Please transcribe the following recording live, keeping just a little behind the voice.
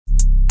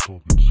Hey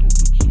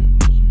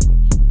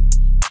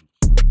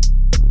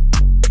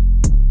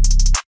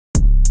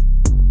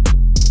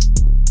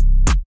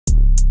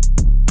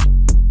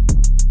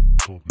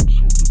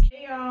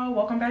y'all,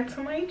 welcome back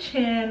to my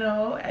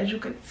channel. As you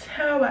could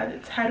tell by the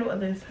title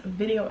of this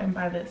video and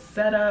by the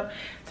setup,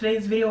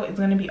 today's video is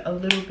going to be a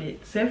little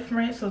bit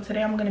different. So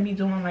today I'm going to be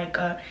doing like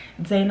a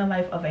day in the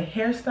life of a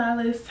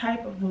hairstylist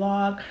type of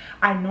vlog.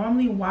 I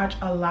normally watch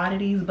a lot of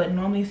these, but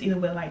normally it's either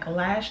with like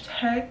lash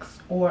techs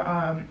or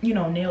you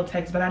know, nail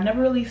techs, but I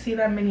never really see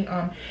that many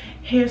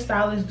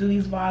hairstylists do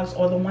these vlogs,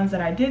 or the ones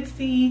that I did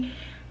see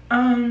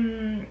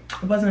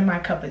wasn't my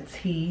cup of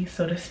tea,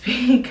 so to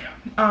speak.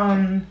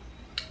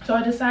 So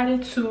I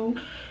decided to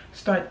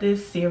start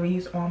this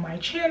series on my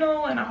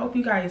channel, and I hope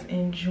you guys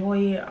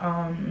enjoy it,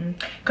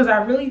 because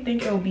I really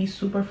think it will be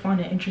super fun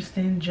and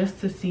interesting just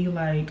to see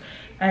like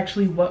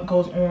actually what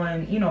goes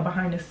on, you know,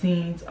 behind the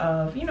scenes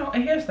of, you know, a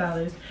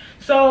hairstylist.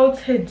 So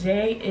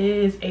today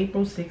is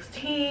April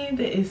 16th.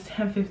 It is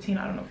 10:15.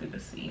 I don't know if you can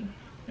see.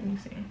 Let me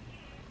see.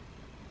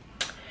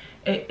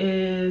 It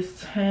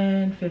is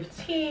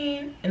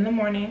 10:15 in the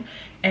morning,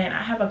 and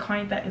I have a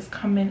client that is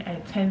coming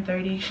at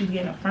 10:30. She's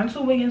getting a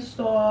frontal wig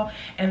install,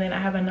 and then I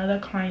have another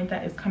client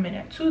that is coming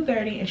at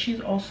 2:30, and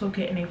she's also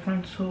getting a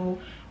frontal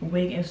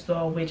wig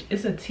install, which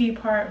is a T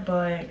part,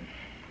 but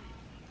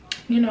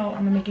you know,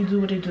 I'm gonna make it do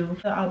what it do.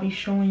 I'll be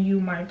showing you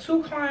my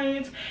two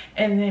clients,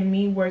 and then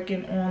me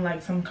working on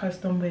like some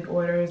custom wig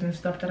orders and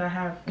stuff that I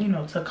have, you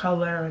know, to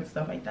color and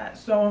stuff like that.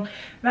 So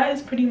that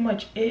is pretty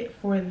much it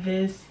for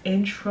this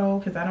intro,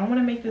 because I don't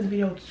want to make this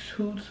video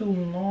too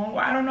long.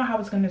 Well, I don't know how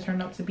it's going to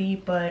turn out to be,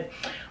 but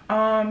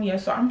yeah,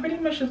 so I'm pretty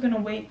much just gonna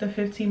wait the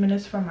 15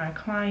 minutes for my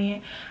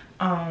client.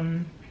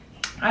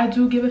 I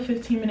do give a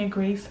 15-minute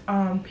grace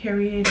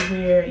period,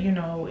 where, you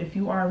know, if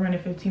you are running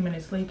 15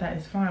 minutes late, that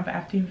is fine, but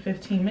after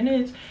 15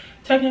 minutes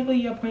technically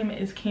your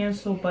appointment is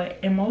canceled. But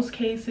in most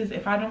cases,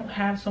 if I don't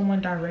have someone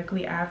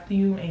directly after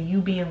you and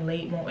you being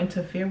late won't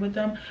interfere with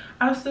them,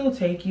 I'll still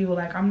take you.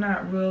 Like, I'm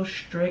not real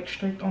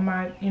strict on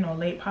my, you know,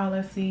 late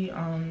policy,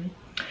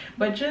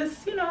 but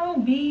just, you know,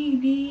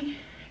 be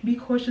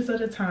cautious of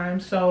the time.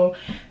 So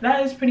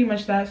that is pretty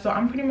much that. So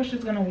I'm pretty much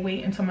just gonna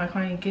wait until my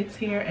client gets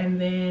here, and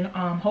then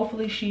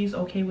hopefully she's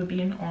okay with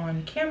being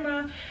on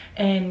camera,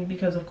 and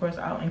because of course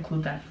I'll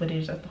include that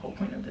footage. That's the whole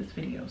point of this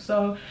video.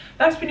 So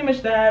that's pretty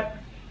much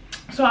that.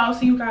 So I'll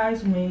see you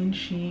guys when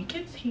she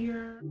gets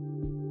here.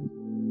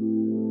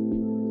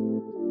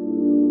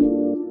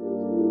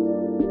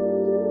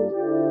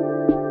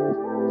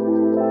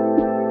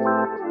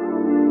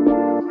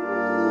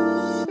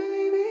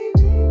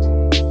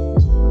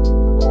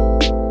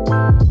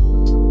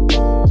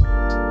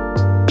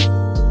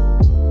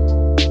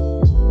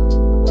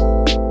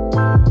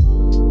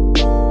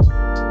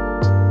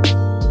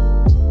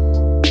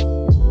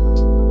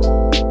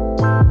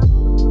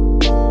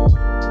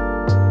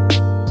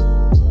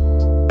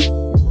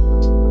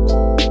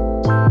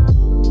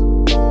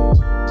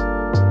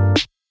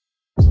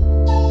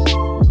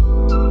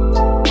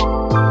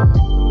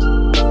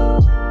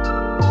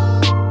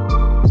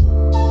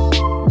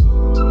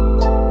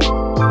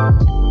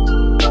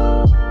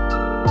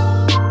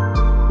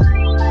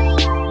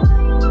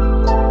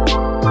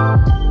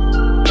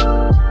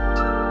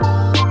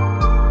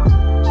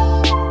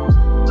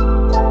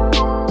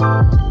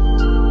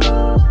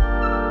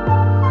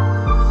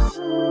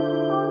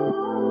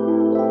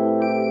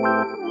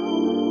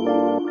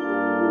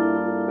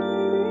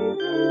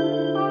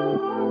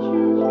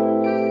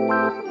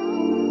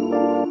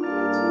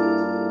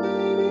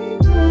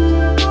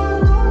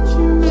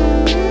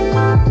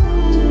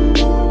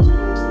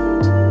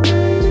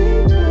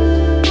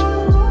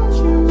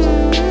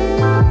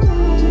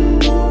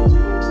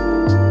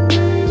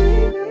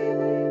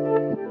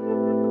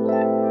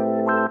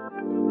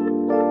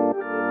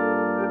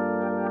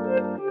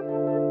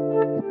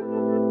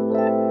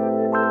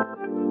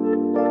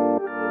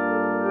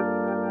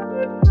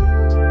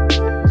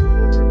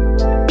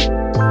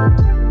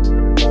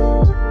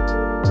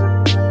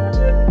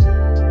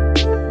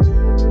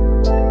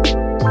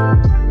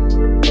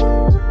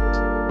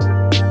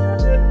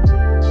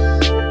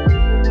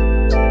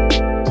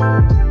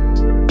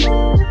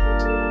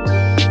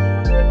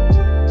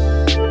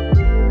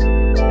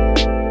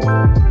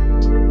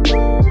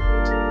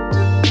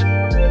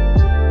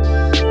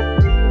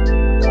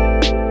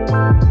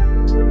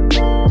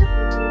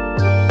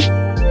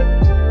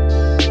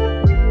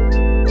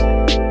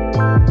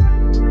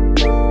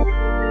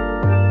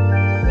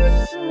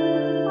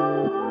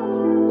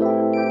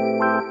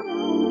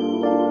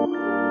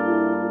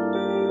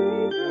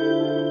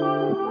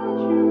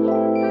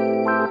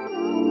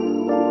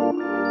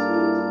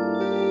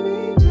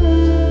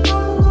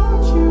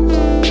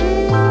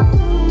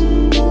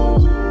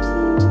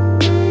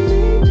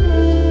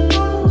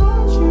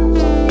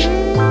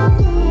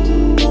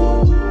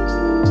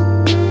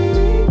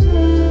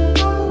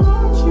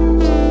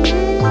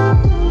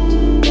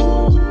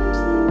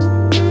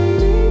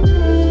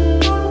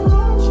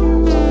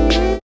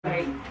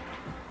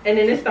 and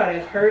then it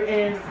started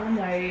hurting. I'm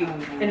like,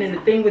 and then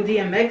the thing with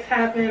DMX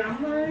happened.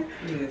 I'm like,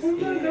 oh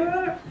my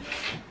god.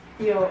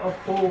 Yo, a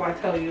fool, I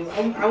tell you.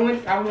 I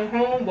went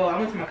home. Well, I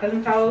went to my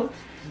cousin's house,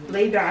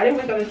 laid down. I didn't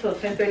wake up until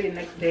 10:30 the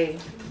next day,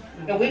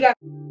 and we got.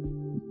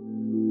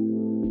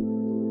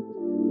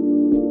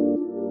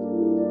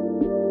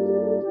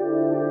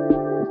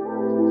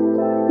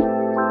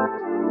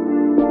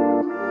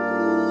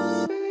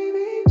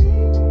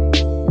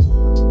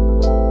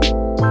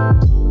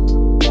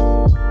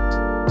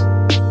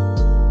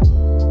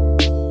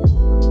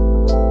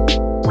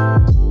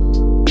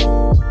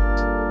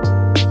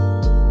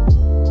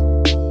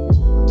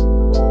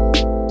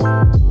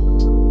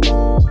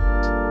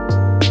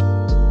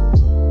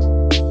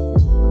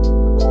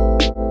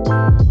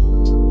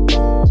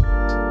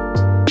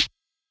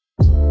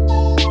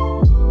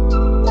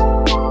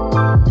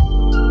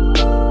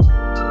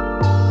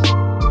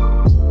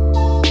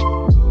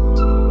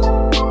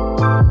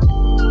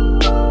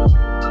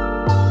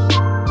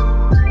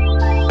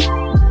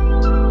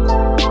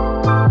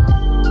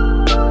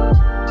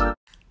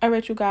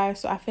 Alright, you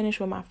guys, so I finished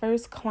with my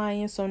first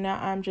client, so now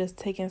I'm just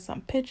taking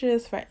some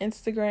pictures for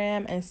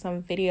Instagram and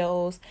some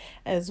videos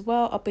as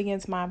well up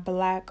against my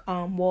black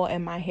wall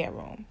in my hair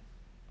room.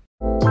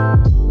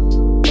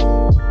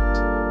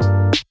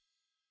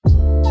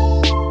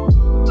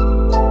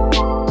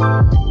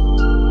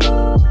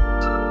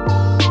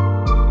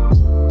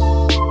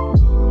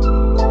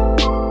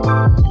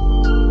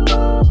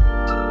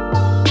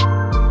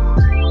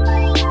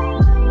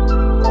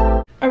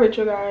 Alright,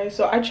 you guys,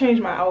 so I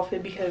changed my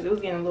outfit because it was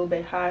getting a little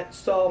bit hot.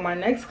 So my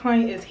next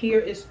client is here.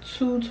 It's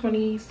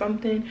 2:20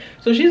 something,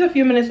 so she's a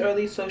few minutes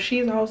early, so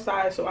she's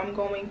outside. So I'm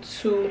going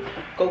to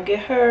go get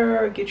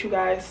her, get you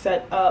guys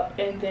set up,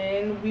 and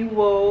then we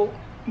will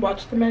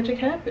watch the magic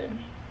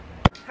happen.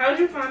 How'd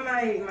you find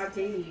my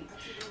page?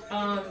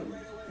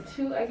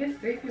 I guess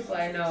 3 people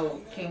I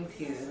know came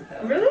to you.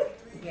 So. Really?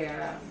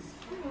 Yeah.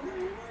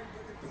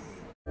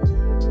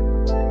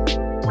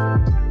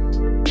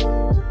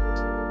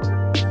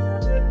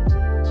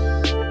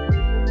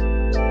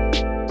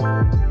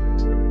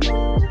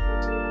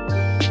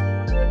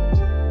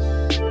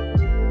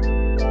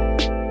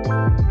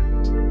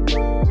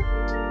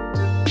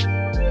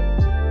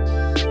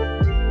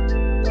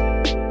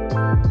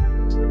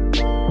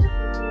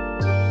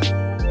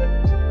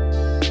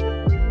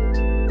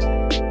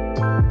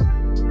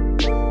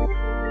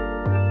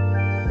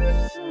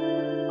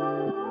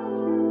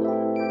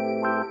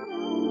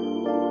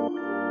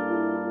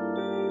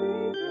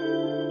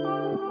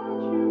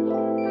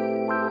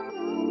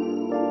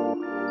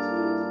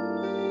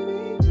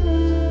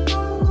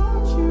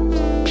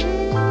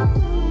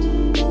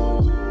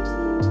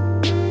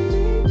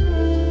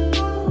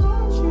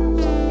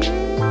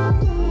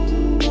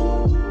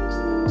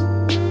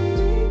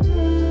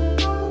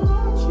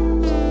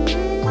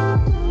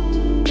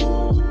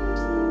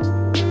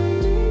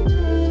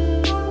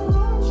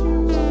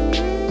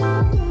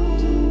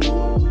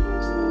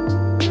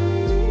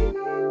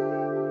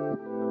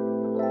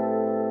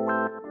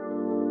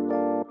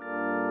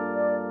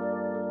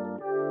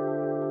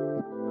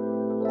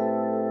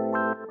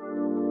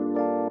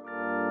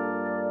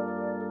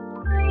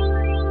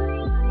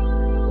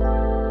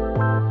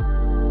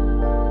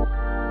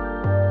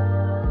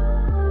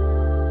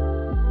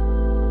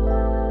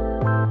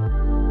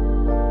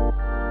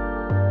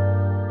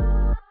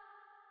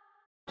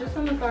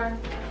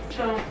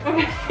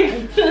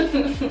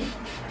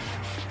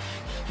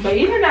 But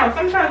even now,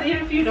 sometimes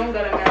even if you don't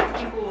got a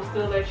mask, people will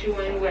still let you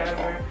in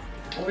wherever.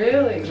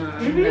 Really? No,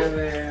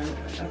 never.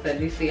 I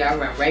said, you see, I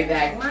run right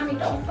back. Mommy,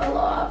 don't fall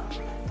off.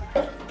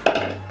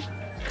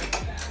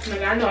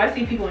 Like, I know I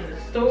see people in the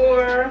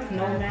store,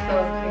 no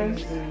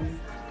mask.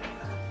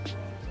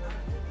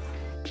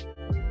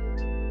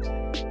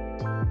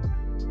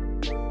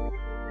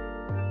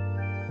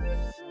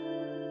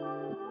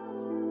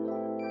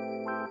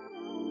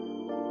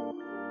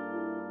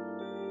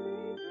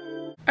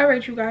 So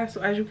Alright, you guys,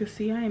 so as you can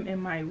see, I am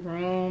in my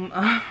room.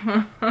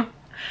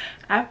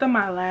 After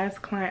my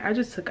last client, I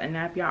just took a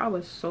nap, y'all. I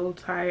was so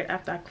tired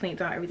after I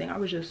cleaned out everything. I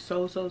was just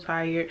so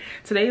tired.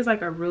 Today is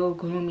like a real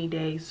gloomy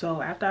day. So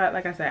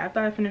like I said, after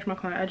I finished my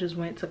client, I just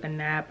took a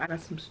nap. I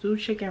got some stewed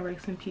chicken,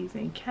 rice and peas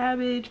and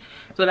cabbage.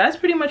 So that's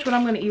pretty much what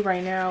I'm gonna eat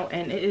right now,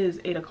 and it is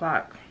 8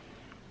 o'clock.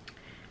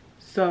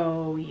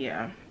 So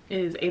yeah, it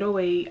is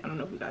 8:08. I don't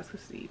know if you guys can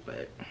see,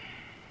 but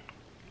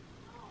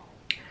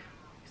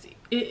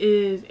it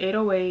is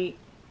 8:08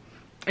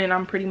 and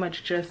I'm pretty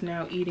much just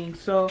now eating.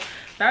 So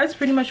that's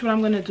pretty much what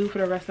I'm gonna do for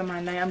the rest of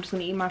my night. I'm just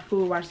gonna eat my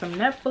food, watch some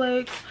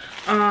Netflix.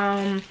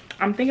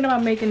 I'm thinking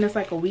about making this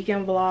like a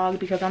weekend vlog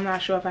because I'm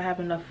not sure if I have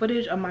enough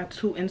footage of my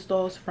 2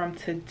 installs from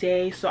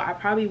today. So I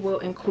probably will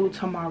include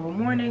tomorrow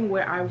morning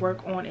where I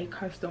work on a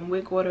custom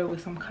wig order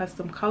with some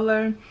custom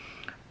color.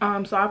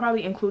 So I'll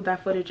probably include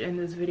that footage in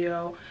this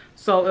video.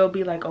 So it'll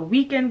be like a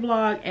weekend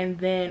vlog, and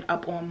then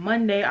up on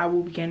Monday I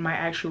will begin my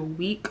actual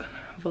week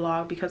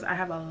vlog because I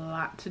have a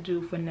lot to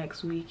do for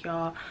next week,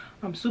 y'all.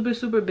 I'm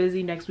super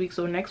busy next week,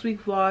 so next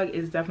week vlog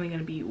is definitely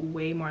going to be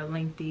way more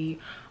lengthy.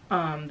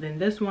 than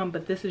this one,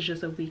 but this is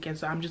just a weekend,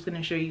 so I'm just going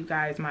to show you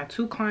guys my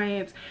 2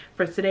 clients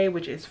for today,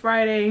 which is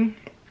Friday.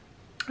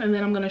 And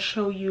then I'm going to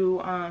show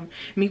you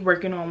me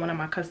working on one of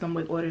my custom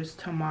wig orders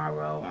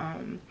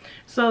tomorrow.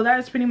 So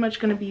that's pretty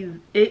much going to be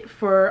it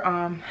for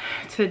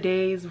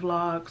today's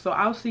vlog. So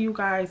I'll see you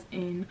guys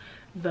in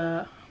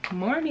the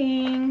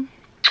morning.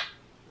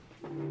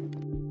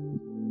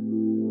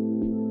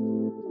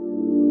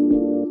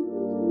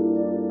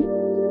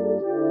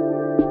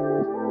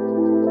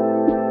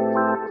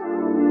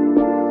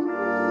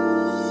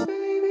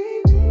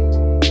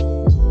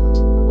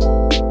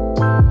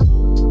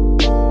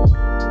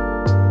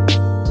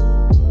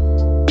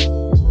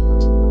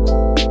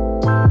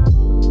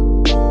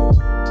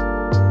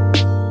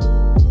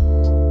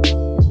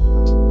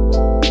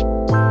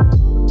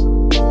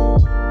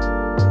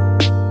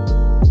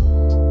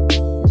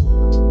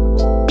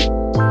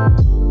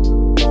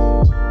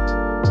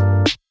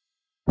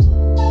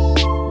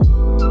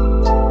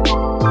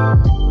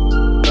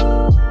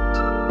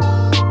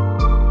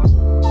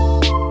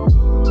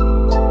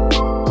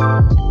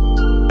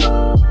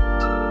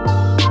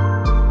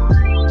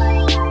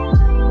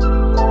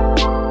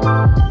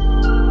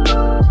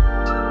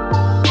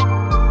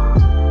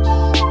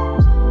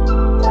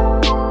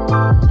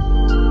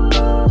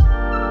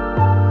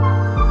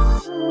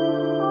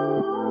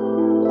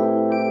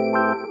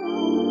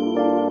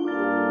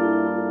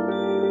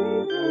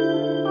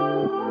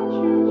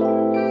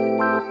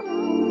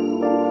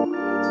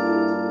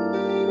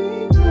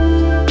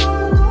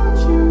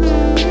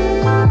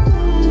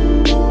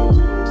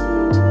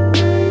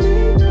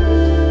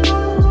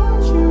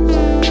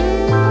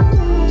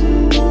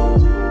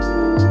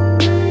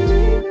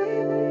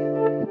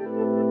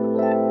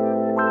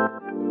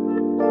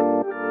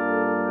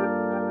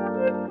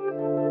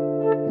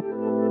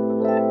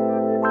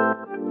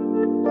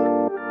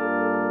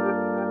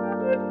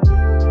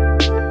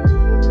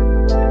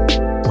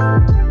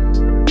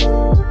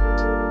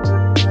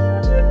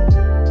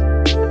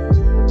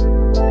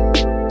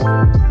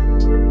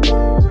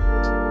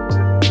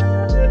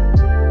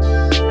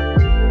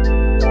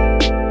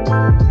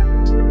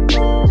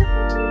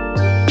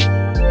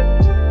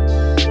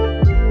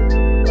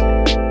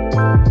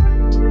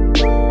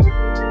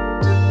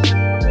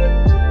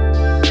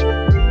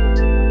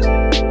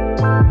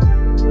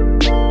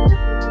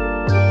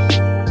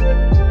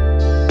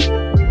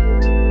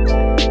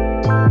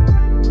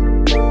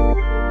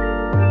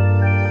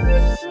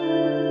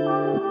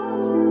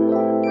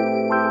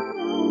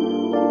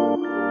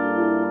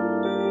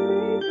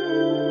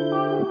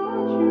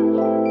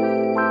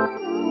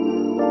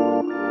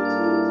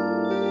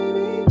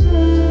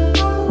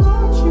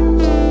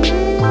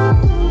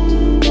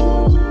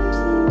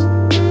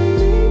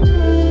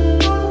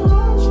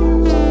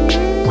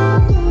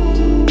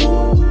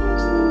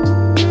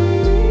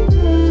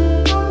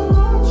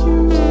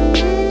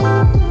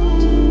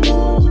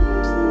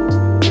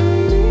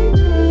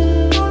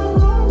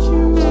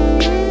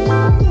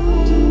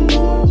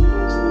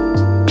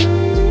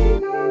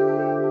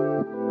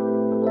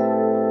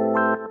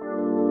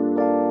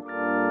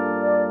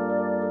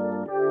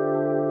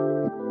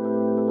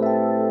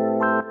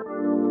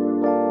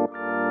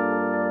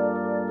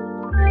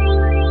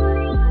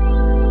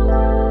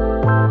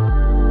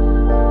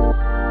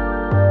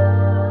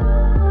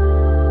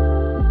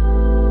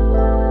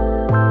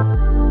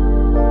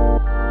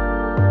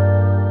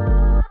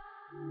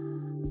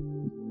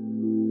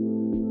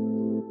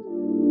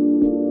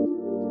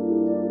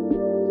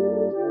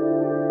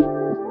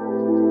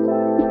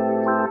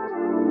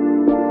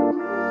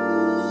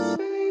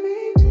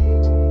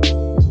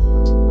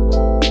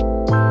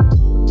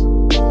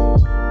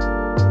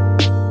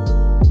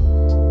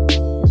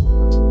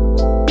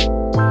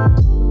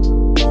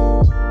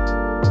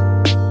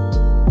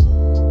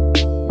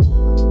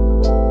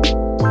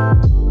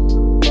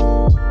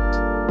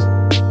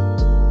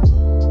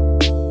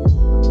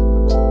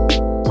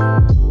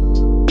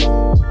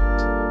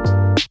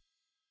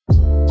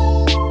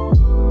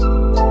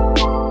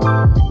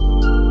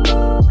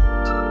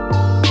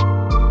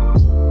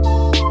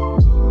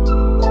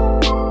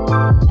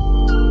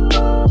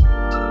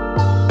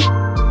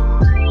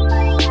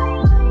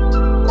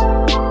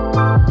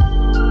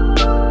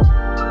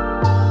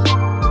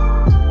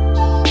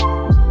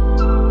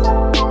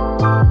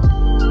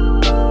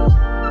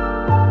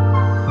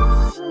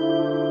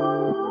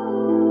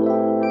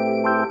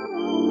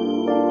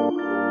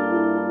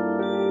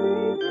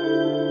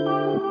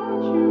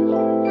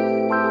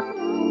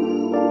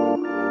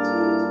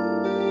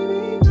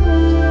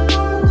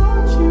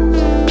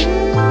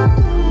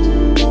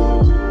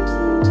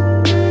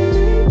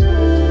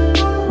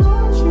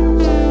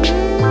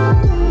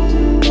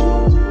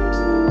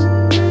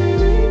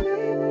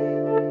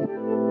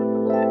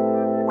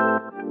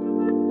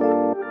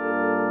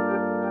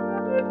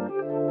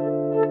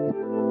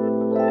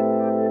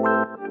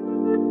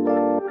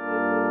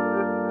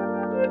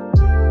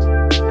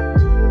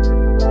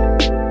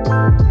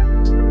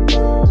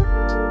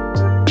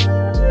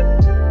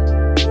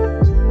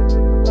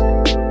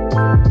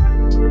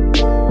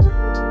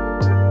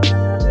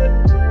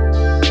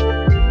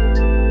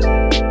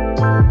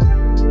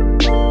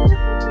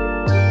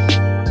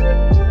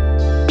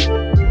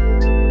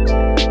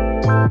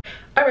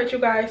 you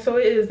guys, so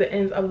it is the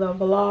end of the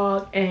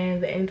vlog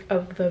and the end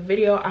of the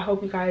video. I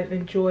hope you guys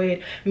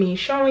enjoyed me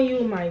showing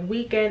you my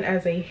weekend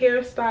as a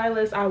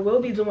hairstylist. I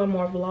will be doing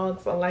more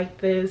vlogs like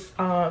this,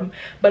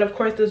 but of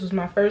course this was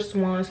my first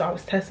one, so I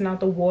was testing out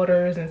the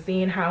waters and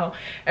seeing how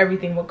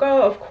everything will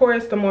go. Of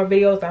course, the more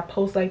videos I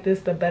post like this,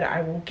 the better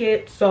I will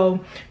get,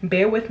 so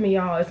bear with me,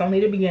 y'all. It's only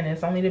the beginning.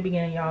 It's only the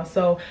beginning, y'all.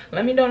 So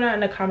let me know down in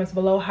the comments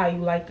below how you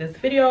like this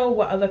video,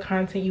 what other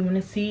content you want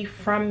to see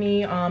from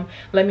me.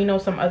 Let me know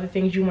some other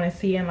things you want to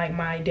see in like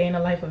my day in the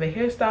life of a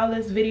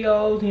hairstylist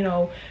videos, you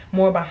know,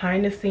 more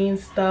behind the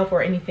scenes stuff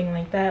or anything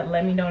like that.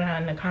 Let me know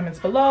down in the comments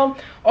below.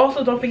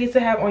 Also, don't forget to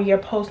have on your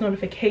post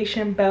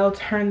notification bell,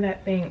 turn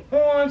that thing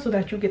on so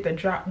that you get the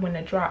drop when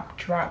the drop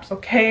drops,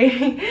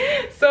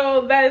 okay?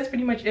 So that is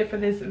pretty much it for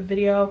this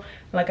video.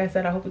 Like I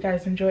said, I hope you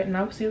guys enjoyed, and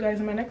I will see you guys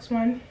in my next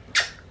one.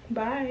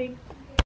 Bye.